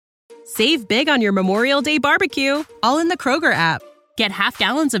Save big on your Memorial Day barbecue, all in the Kroger app. Get half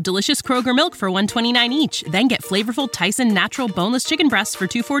gallons of delicious Kroger milk for $1.29 each. Then get flavorful Tyson natural boneless chicken breasts for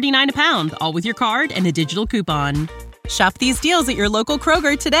 $2.49 a pound, all with your card and a digital coupon. Shop these deals at your local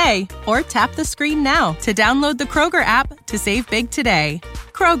Kroger today, or tap the screen now to download the Kroger app to save big today.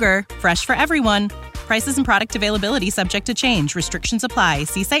 Kroger, fresh for everyone. Prices and product availability subject to change. Restrictions apply.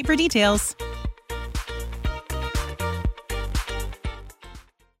 See site for details.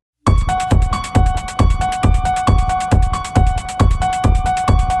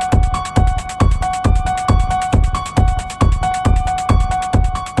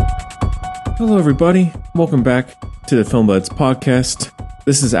 Hello, everybody. Welcome back to the Film Buds podcast.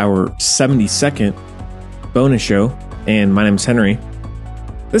 This is our 72nd bonus show, and my name is Henry.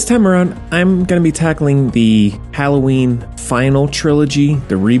 This time around, I'm going to be tackling the Halloween final trilogy,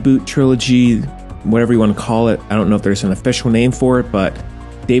 the reboot trilogy, whatever you want to call it. I don't know if there's an official name for it, but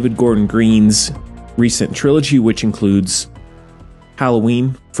David Gordon Green's recent trilogy, which includes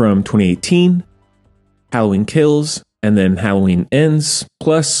Halloween from 2018, Halloween Kills, and then Halloween Ends,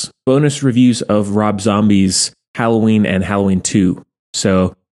 plus bonus reviews of Rob Zombie's Halloween and Halloween 2.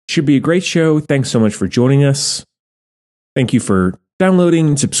 So, should be a great show. Thanks so much for joining us. Thank you for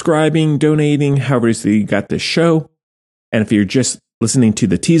downloading, subscribing, donating, however it is that you got this show. And if you're just listening to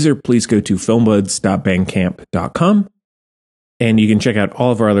the teaser, please go to filmbuds.bandcamp.com and you can check out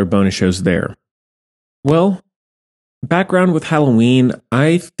all of our other bonus shows there. Well, background with Halloween,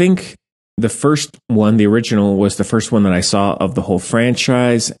 I think the first one, the original, was the first one that I saw of the whole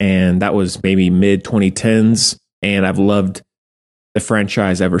franchise, and that was maybe mid-2010s, and I've loved the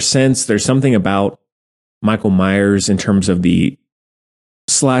franchise ever since. There's something about Michael Myers in terms of the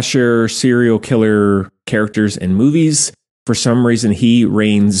slasher, serial killer characters in movies. For some reason, he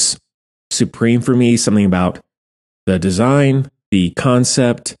reigns supreme for me. Something about the design, the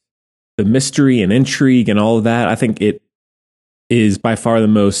concept, the mystery and intrigue and all of that. I think it is by far the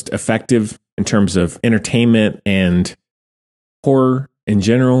most effective in terms of entertainment and horror in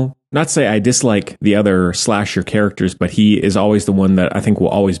general. Not to say I dislike the other slasher characters, but he is always the one that I think will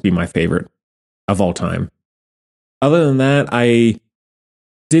always be my favorite of all time. Other than that, I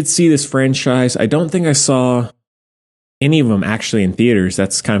did see this franchise. I don't think I saw any of them actually in theaters.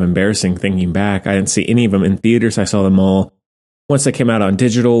 That's kind of embarrassing thinking back. I didn't see any of them in theaters. I saw them all once they came out on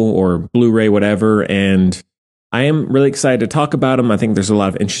digital or Blu-ray, whatever, and I am really excited to talk about them. I think there's a lot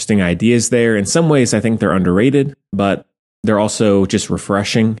of interesting ideas there. In some ways, I think they're underrated, but they're also just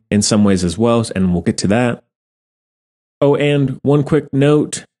refreshing in some ways as well, and we'll get to that. Oh, and one quick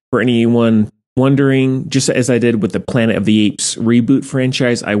note for anyone wondering, just as I did with the Planet of the Apes reboot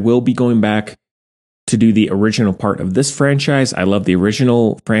franchise, I will be going back to do the original part of this franchise. I love the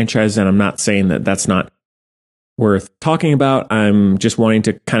original franchise, and I'm not saying that that's not worth talking about. I'm just wanting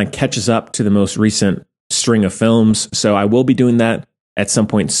to kind of catch us up to the most recent string of films. So I will be doing that at some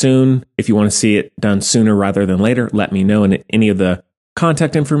point soon. If you want to see it done sooner rather than later, let me know in any of the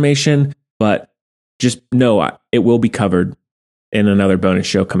contact information. But just know it will be covered in another bonus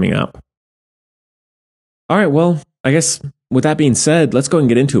show coming up. All right, well, I guess with that being said, let's go and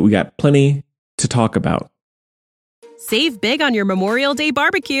get into it. We got plenty to talk about. Save big on your Memorial Day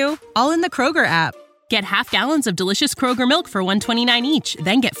barbecue, all in the Kroger app. Get half gallons of delicious Kroger milk for $1.29 each.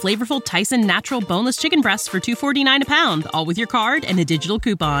 Then get flavorful Tyson natural boneless chicken breasts for $2.49 a pound, all with your card and a digital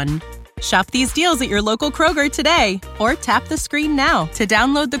coupon. Shop these deals at your local Kroger today, or tap the screen now to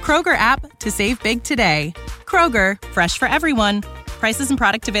download the Kroger app to save big today. Kroger, fresh for everyone. Prices and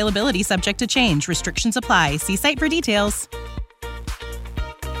product availability subject to change. Restrictions apply. See site for details.